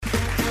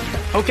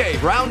Okay,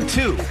 round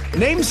two.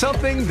 Name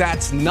something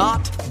that's not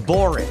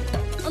boring.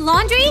 A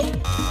laundry?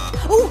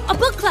 Ooh, a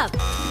book club.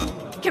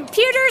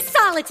 Computer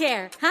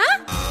solitaire,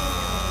 huh?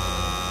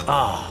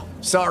 Ah,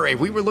 oh, sorry,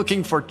 we were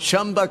looking for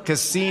Chumba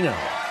Casino.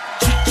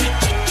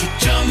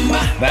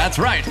 That's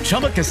right,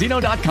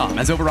 ChumbaCasino.com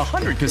has over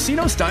 100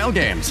 casino-style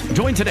games.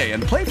 Join today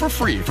and play for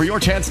free for your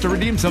chance to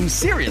redeem some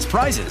serious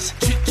prizes.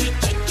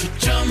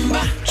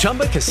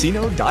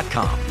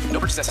 ChumbaCasino.com. No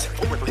purchase necessary.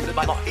 Void where prohibited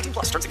by law. 18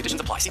 plus. Terms and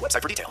conditions apply. See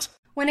website for details.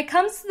 When it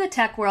comes to the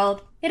tech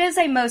world, it is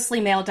a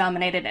mostly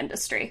male-dominated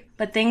industry,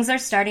 but things are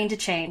starting to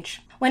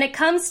change. When it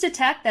comes to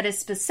tech that is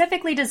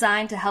specifically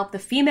designed to help the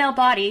female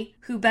body,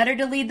 who better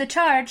to lead the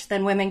charge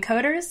than women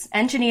coders,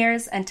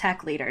 engineers, and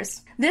tech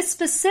leaders? This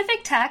specific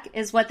tech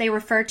is what they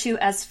refer to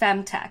as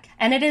femtech,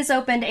 and it has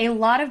opened a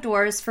lot of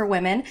doors for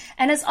women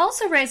and has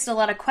also raised a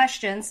lot of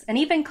questions and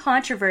even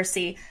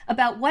controversy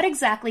about what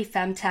exactly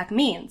femtech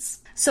means.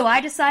 So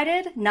I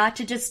decided not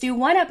to just do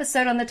one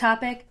episode on the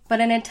topic, but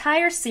an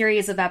entire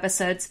series of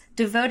episodes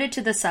devoted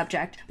to the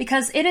subject,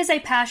 because it is a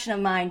passion of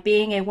mine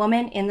being a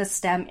woman in the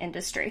STEM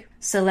industry.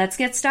 So let's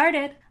get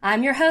started.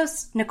 I'm your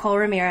host, Nicole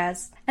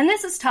Ramirez, and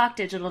this is Talk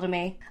Digital to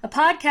Me, a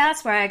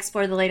podcast where I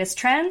explore the latest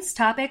trends,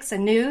 topics,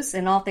 and news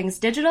in all things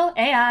digital,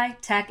 AI,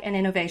 tech, and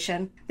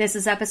innovation. This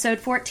is episode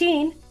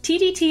 14,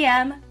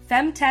 TDTM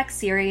Femtech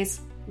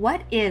Series.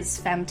 What is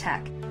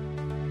Femtech?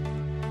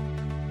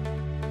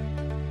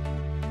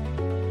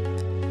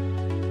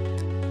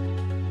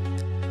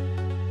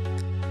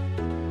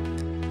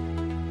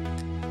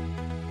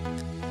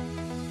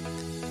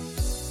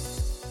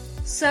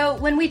 So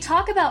when we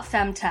talk about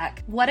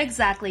femtech, what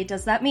exactly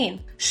does that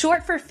mean?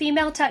 Short for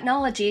female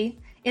technology,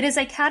 it is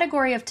a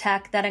category of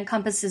tech that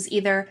encompasses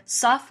either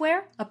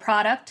software, a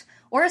product,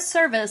 or a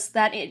service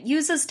that it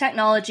uses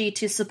technology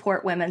to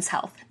support women's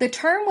health. The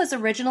term was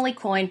originally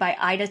coined by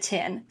Ida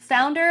Tin,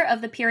 founder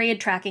of the period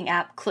tracking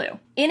app Clue.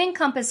 It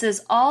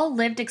encompasses all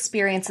lived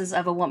experiences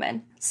of a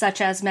woman, such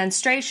as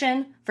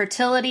menstruation,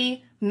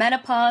 fertility,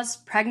 menopause,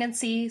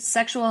 pregnancy,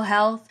 sexual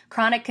health,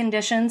 chronic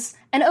conditions,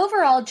 and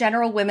overall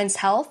general women's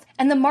health,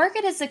 and the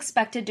market is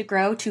expected to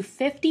grow to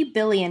 $50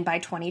 billion by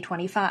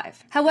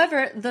 2025.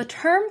 However, the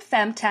term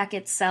femtech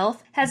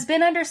itself has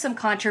been under some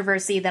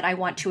controversy that I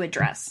want to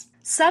address.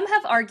 Some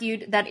have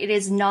argued that it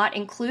is not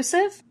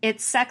inclusive,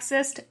 it's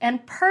sexist,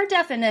 and per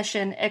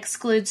definition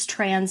excludes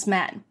trans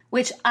men,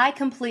 which I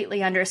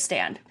completely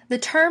understand. The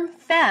term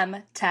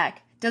femtech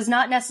does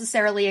not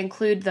necessarily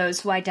include those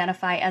who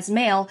identify as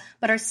male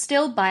but are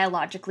still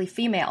biologically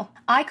female.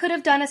 I could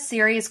have done a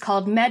series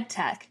called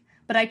MedTech,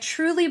 but I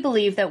truly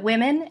believe that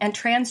women and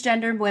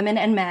transgendered women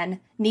and men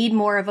need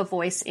more of a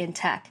voice in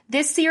tech.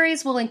 This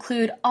series will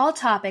include all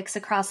topics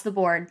across the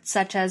board,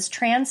 such as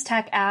trans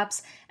tech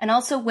apps and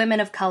also women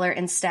of color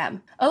in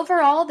STEM.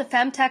 Overall, the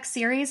Femtech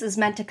series is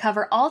meant to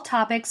cover all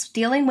topics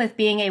dealing with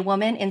being a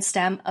woman in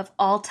STEM of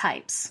all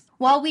types.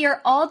 While we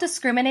are all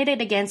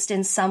discriminated against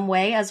in some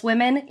way as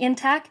women in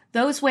tech,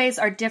 those ways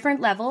are different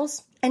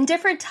levels and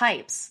different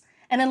types.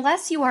 And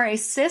unless you are a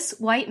cis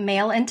white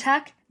male in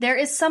tech, there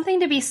is something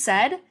to be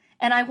said,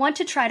 and I want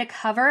to try to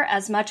cover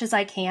as much as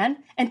I can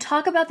and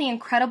talk about the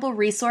incredible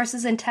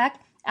resources in tech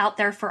out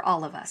there for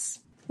all of us.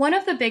 One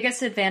of the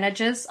biggest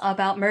advantages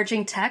about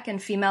merging tech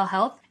and female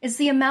health is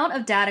the amount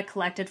of data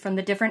collected from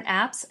the different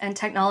apps and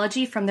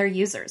technology from their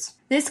users.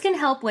 This can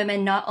help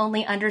women not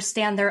only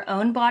understand their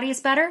own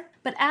bodies better,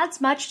 but adds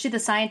much to the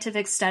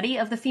scientific study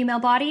of the female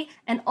body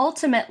and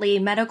ultimately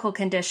medical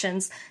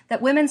conditions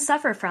that women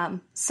suffer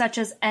from, such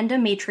as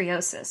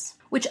endometriosis,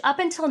 which up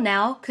until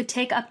now could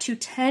take up to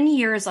 10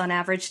 years on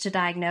average to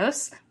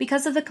diagnose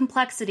because of the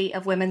complexity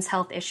of women's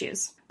health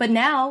issues. But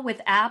now,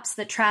 with apps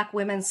that track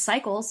women's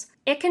cycles,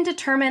 it can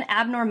determine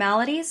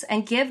abnormalities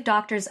and give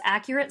doctors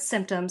accurate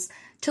symptoms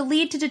to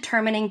lead to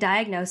determining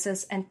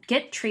diagnosis and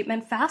get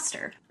treatment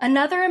faster.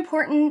 Another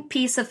important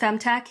piece of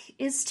femtech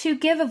is to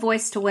give a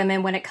voice to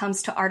women when it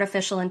comes to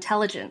artificial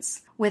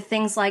intelligence, with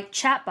things like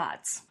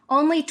chatbots.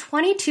 Only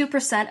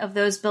 22% of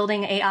those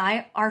building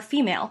AI are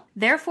female.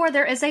 Therefore,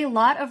 there is a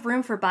lot of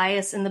room for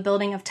bias in the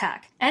building of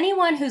tech.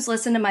 Anyone who's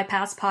listened to my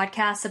past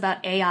podcasts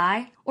about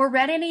AI or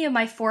read any of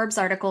my Forbes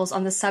articles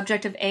on the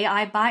subject of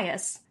AI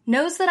bias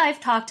knows that I've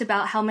talked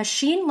about how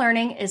machine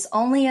learning is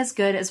only as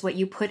good as what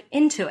you put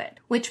into it,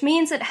 which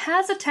means it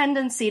has a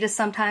tendency to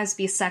sometimes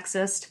be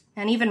sexist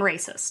and even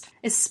racist,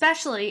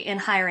 especially in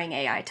hiring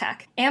AI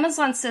tech.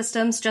 Amazon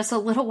systems just a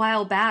little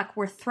while back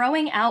were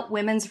throwing out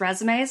women's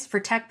resumes for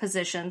tech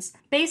positions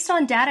based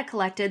on data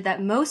collected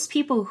that most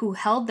people who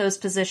held those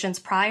positions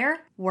prior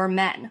were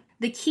men.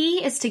 The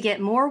key is to get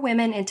more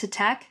women into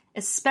tech,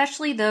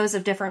 especially those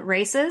of different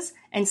races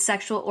and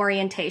sexual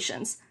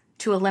orientations,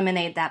 to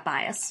eliminate that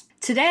bias.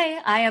 Today,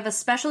 I have a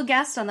special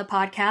guest on the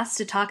podcast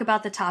to talk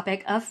about the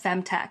topic of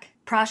femtech.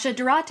 Prasha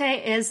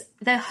Durate is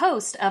the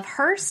host of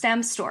Her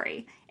STEM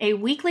Story, a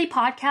weekly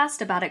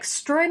podcast about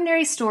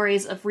extraordinary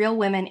stories of real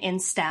women in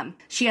STEM.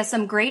 She has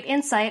some great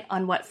insight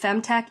on what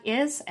femtech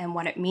is and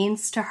what it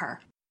means to her.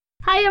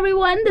 Hi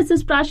everyone, this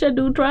is Prasha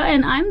Dutra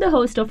and I'm the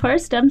host of Her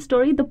STEM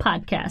Story, the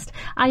podcast.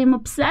 I am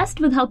obsessed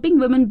with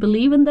helping women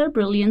believe in their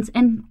brilliance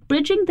and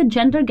bridging the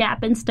gender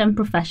gap in STEM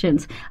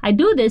professions. I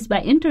do this by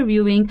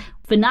interviewing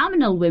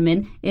phenomenal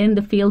women in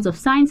the fields of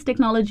science,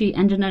 technology,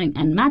 engineering,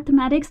 and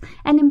mathematics,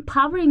 and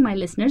empowering my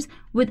listeners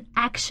with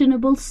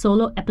actionable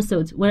solo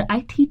episodes where I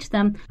teach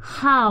them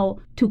how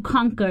to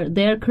conquer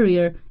their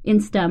career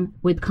in STEM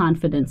with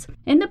confidence.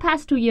 In the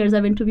past 2 years,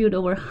 I've interviewed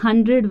over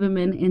 100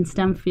 women in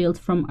STEM fields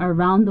from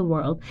around the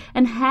world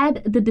and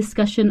had the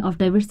discussion of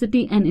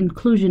diversity and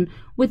inclusion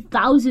with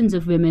thousands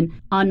of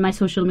women on my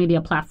social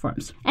media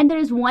platforms. And there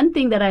is one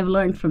thing that I've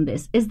learned from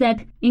this is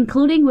that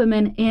including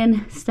women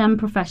in STEM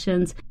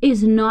professions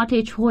is not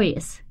a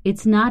choice.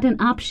 It's not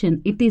an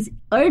option. It is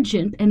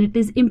urgent and it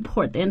is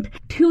important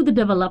to the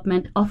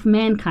development of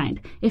mankind.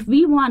 If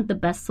we want the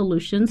best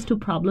solutions to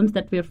problems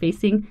that we're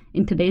facing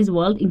in today's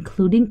world,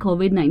 including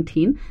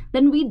COVID-19,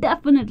 then we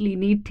definitely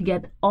need to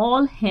get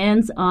all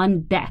hands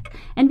on deck.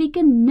 And we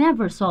can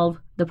never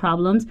solve the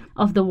problems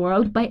of the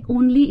world by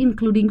only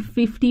including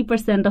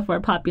 50% of our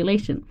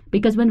population.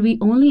 Because when we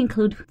only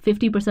include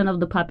 50% of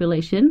the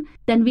population,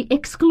 then we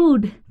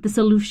exclude the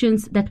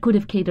solutions that could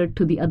have catered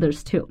to the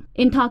others too.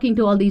 In talking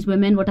to all these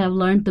women, what I've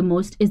learned the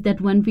most is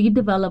that when we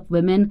develop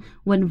women,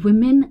 when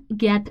women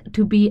get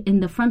to be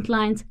in the front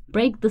lines,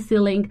 break the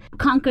ceiling,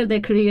 conquer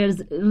their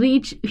careers,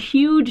 reach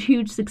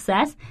huge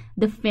success,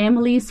 the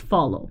families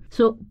follow.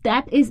 So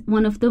that is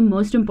one of the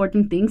most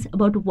important things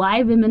about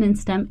why women in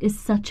STEM is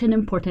such an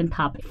important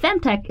topic.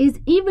 Femtech is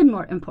even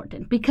more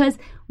important because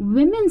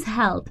women's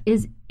health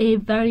is a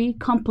very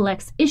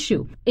complex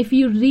issue. If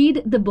you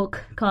read the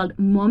book called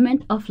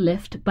Moment of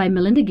Lift by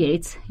Melinda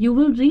Gates, you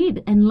will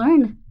read and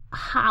learn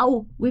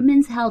how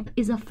women's health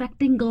is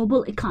affecting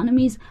global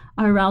economies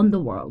around the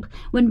world.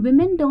 When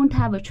women don't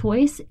have a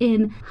choice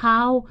in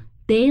how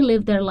they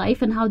live their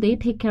life and how they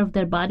take care of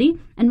their body,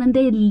 and when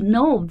they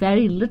know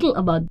very little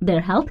about their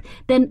health,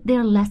 then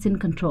they're less in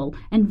control.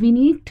 And we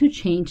need to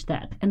change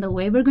that. And the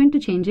way we're going to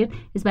change it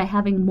is by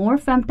having more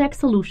femtech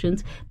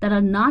solutions that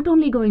are not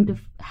only going to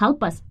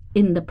help us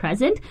in the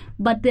present,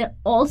 but they're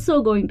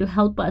also going to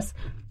help us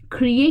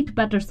create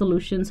better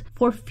solutions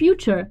for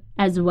future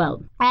as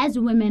well. As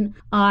women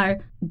are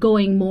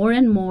going more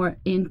and more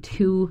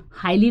into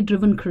highly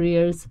driven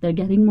careers, they're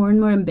getting more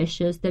and more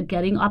ambitious, they're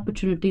getting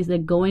opportunities, they're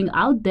going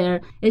out there,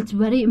 it's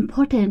very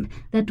important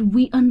that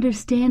we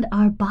understand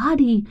our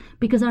body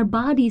because our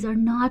bodies are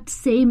not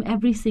same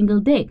every single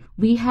day.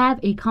 We have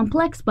a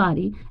complex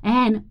body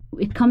and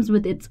it comes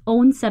with its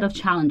own set of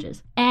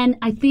challenges. And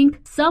I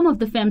think some of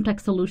the femtech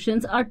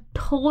solutions are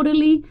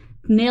totally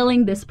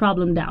nailing this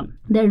problem down.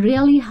 They're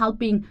really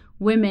helping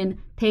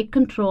women take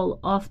control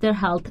of their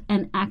health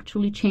and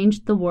actually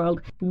change the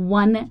world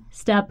one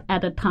step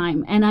at a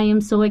time. And I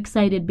am so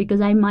excited because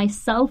I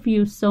myself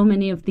use so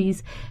many of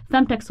these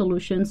femtech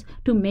solutions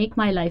to make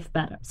my life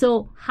better.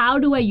 So how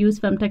do I use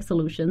femtech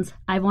solutions?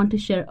 I want to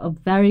share a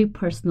very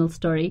personal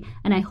story,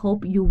 and I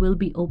hope you will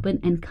be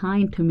open and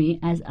kind to me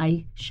as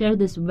I share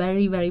this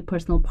very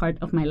personal part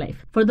of my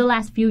life. For the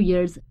last few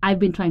years, I've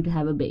been trying to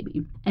have a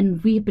baby,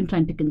 and we've been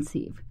trying to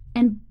conceive.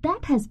 And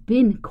that has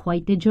been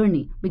quite a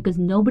journey because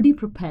nobody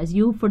prepares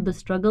you for the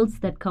struggles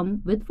that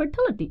come with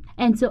fertility.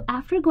 And so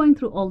after going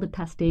through all the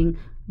testing,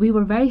 we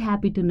were very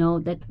happy to know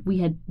that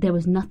there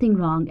was nothing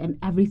wrong and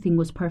everything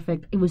was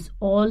perfect. It was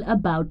all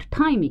about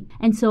timing.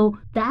 And so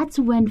that's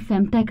when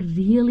femtech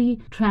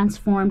really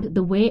transformed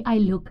the way I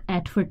look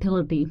at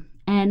fertility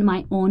and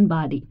my own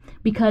body,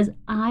 because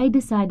I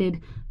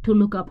decided to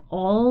look up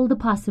all the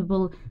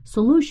possible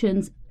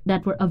solutions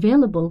that were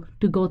available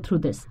to go through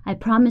this. I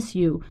promise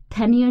you,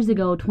 10 years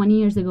ago, 20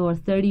 years ago, or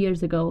 30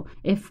 years ago,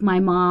 if my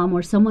mom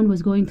or someone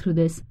was going through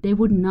this, they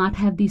would not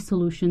have these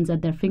solutions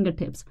at their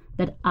fingertips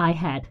that I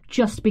had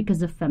just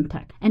because of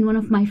femtech. And one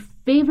of my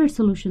favorite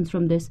solutions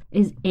from this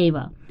is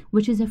Ava,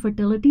 which is a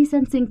fertility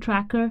sensing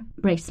tracker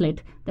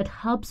bracelet that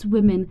helps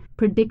women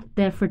predict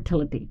their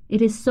fertility.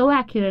 It is so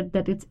accurate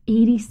that it's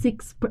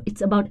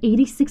about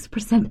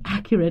 86%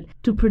 accurate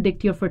to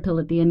predict your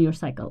fertility and your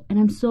cycle. And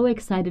I'm so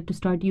excited to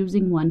start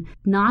using one,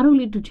 not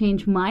only to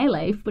change my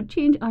life, but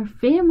change our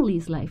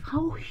family's life.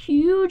 How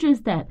huge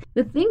is that?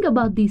 The thing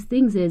about these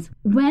things is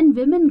when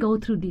women go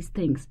through these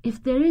things,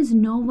 if there is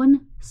no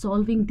one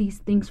solving these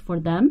things for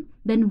them,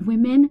 then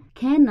women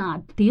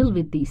cannot deal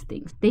with these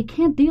things. They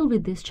can't deal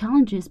with these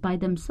challenges by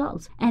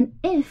themselves. And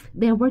if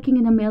they're working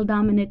in a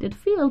male-dominated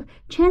field,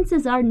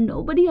 chances are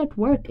nobody at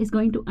work is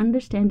going to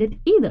understand it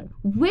either,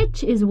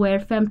 which is where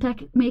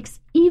femtech makes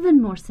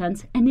even more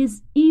sense and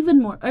is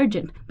even more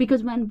urgent.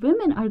 Because when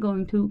women are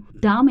going to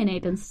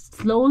dominate and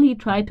slowly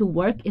try to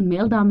work in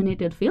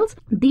male-dominated fields,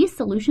 these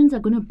solutions are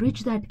going to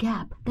bridge that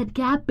gap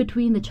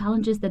between the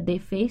challenges that they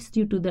face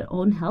due to their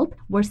own health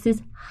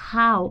versus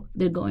how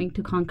they're going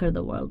to conquer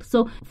the world.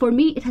 So for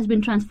me, it has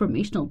been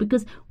transformational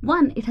because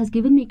one, it has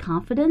given me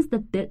confidence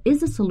that there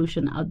is a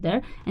solution out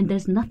there and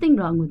there's nothing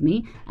wrong with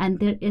me and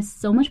there is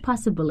so much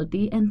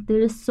possibility and there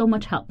is so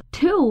much help.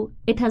 Two,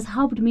 it has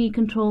helped me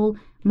control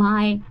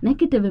my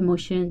negative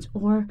emotions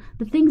or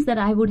the things that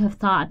I would have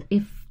thought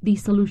if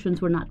these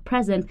solutions were not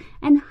present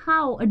and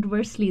how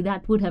adversely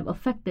that would have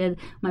affected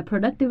my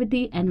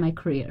productivity and my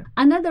career.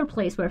 Another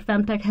place where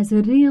Femtech has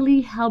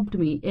really helped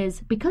me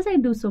is because I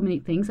do so many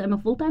things. I'm a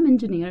full-time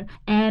engineer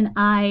and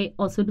I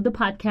also do the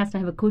podcast. I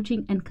have a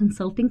coaching and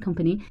consulting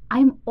company.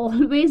 I'm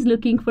always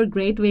looking for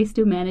great ways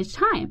to manage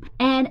time.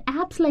 And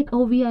apps like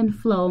Ovia and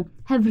Flow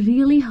have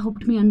really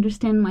helped me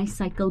understand my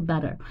cycle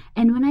better.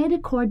 And when I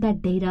record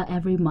that data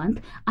every month,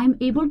 I'm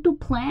able to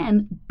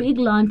plan big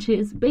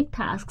launches, big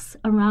tasks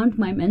around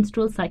my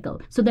menstrual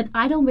cycle so that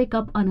I don't wake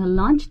up on a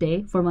launch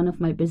day for one of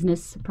my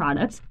business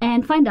products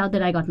and find out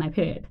that I got my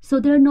period. So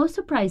there are no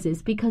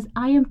surprises because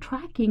I am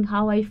tracking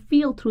how I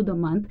feel through the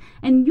month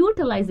and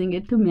utilizing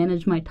it to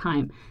manage my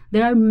time.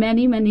 There are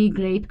many, many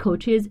great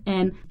coaches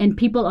and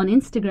people on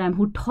Instagram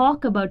who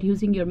talk about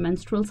using your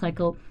menstrual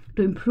cycle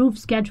to improve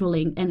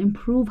scheduling and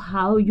improve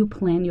how you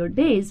plan your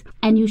days.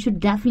 And you should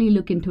definitely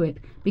look into it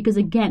because,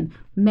 again,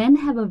 men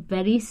have a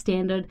very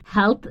standard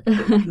health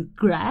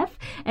graph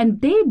and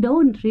they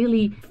don't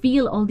really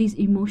feel all these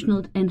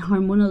emotional and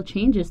hormonal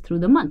changes through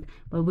the month.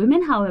 But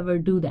women, however,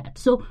 do that.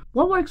 So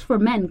what works for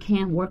men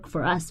can't work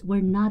for us.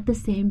 We're not the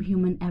same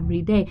human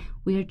every day.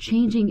 We are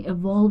changing,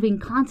 evolving,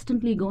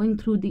 constantly going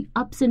through the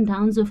ups and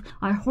downs of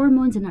our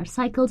hormones and our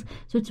cycles.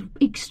 So it's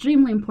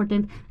extremely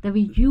important that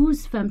we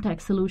use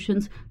Femtech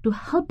solutions to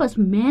help us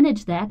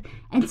manage that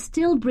and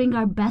still bring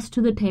our best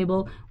to the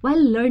table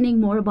while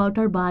learning more about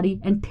our body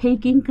and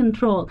taking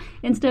control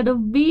instead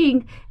of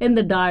being in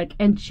the dark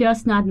and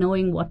just not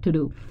knowing what to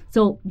do.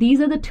 So these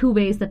are the two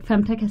ways that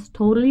Femtech has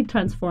totally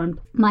transformed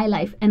my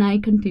life, and I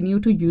continue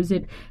to use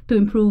it to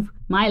improve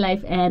my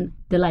life and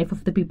the life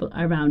of the people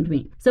around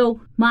me.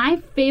 So my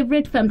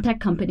favorite Femtech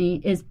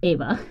company is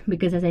Ava,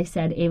 because as I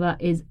said, Ava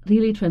is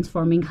really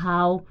transforming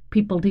how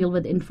people deal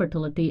with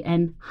infertility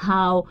and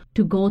how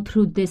to go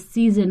through this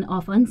season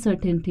of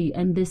uncertainty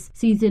and this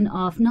season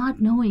of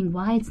not knowing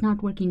why it's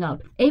not working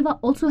out. Ava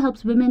also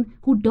helps women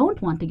who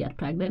don't want to get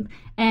pregnant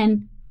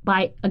and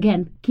by,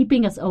 again,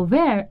 keeping us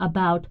aware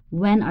about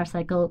when our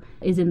cycle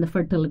is in the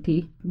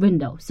fertility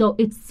window. So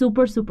it's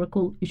super, super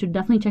cool. You should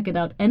definitely check it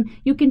out. And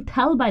you can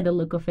tell by the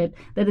look of it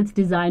that it's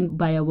designed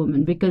by a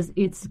woman because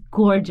it's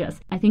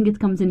gorgeous. I think it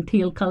comes in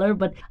teal color,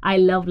 but I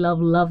love,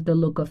 love, love the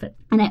look of it.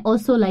 And I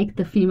also like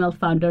the female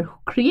founder who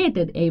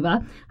created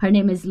Ava. Her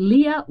name is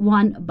Leah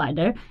Van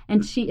Bader,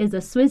 and she is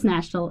a Swiss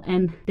national.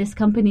 And this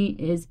company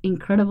is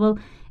incredible.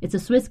 It's a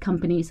Swiss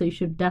company, so you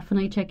should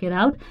definitely check it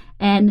out.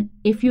 And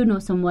if you know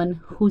someone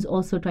who's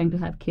also trying to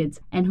have kids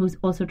and who's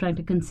also trying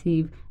to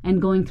conceive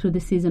and going through the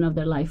season of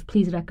their life,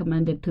 please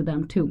recommend it to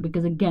them too.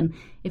 Because again,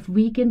 if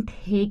we can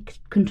take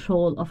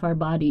control of our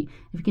body,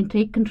 if we can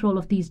take control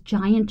of these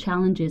giant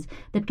challenges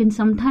that can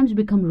sometimes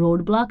become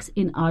roadblocks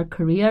in our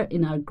career,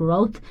 in our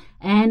growth,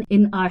 and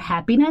in our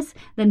happiness,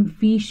 then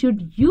we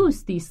should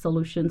use these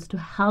solutions to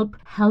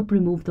help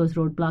remove those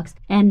roadblocks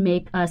and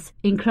make us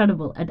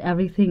incredible at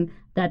everything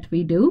that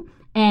we do.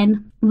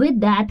 And with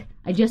that,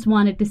 I just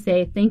wanted to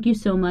say thank you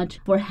so much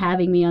for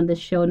having me on this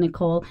show,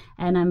 Nicole.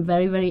 And I'm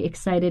very, very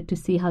excited to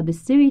see how this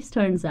series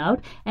turns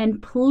out.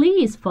 And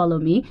please follow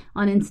me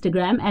on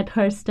Instagram at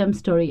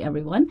HerStemStory,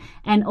 everyone.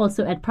 And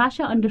also at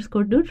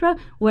Prasha_Dutra,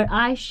 where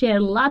I share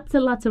lots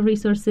and lots of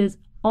resources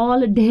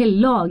all day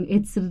long.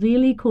 It's a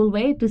really cool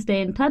way to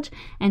stay in touch.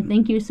 And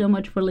thank you so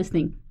much for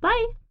listening.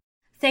 Bye.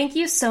 Thank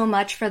you so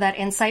much for that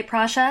insight,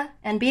 Prasha,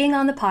 and being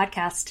on the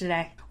podcast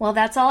today. Well,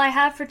 that's all I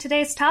have for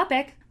today's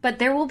topic, but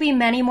there will be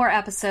many more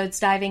episodes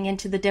diving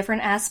into the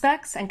different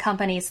aspects and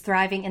companies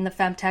thriving in the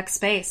Femtech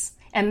space,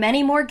 and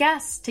many more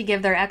guests to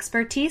give their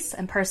expertise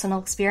and personal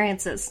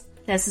experiences.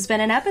 This has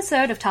been an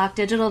episode of Talk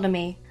Digital to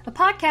Me, a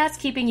podcast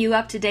keeping you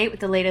up to date with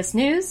the latest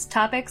news,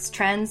 topics,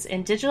 trends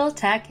in digital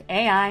tech,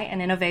 AI,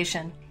 and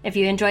innovation. If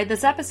you enjoyed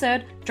this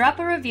episode, drop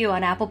a review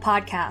on Apple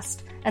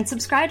Podcast and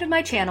subscribe to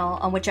my channel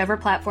on whichever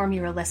platform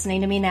you are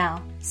listening to me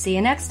now. See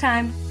you next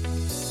time.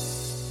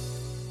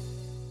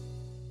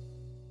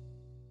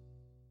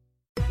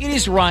 It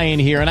is Ryan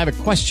here, and I have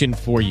a question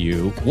for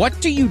you. What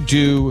do you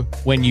do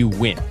when you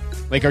win?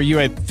 Like, are you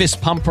a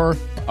fist pumper,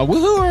 a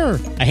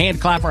woohooer, a hand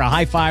clapper, a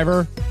high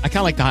fiver? I kind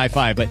of like the high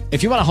five, but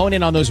if you want to hone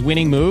in on those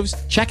winning moves,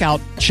 check out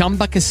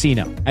Chumba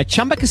Casino. At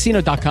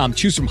ChumbaCasino.com,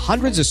 choose from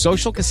hundreds of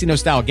social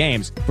casino-style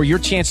games for your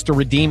chance to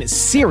redeem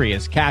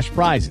serious cash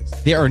prizes.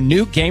 There are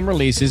new game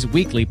releases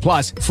weekly,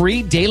 plus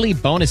free daily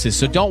bonuses,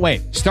 so don't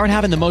wait. Start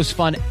having the most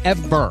fun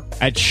ever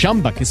at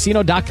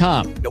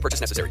ChumbaCasino.com. No purchase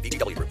necessary.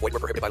 VGW Group. Void where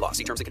prohibited by law.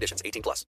 See terms and conditions. 18+.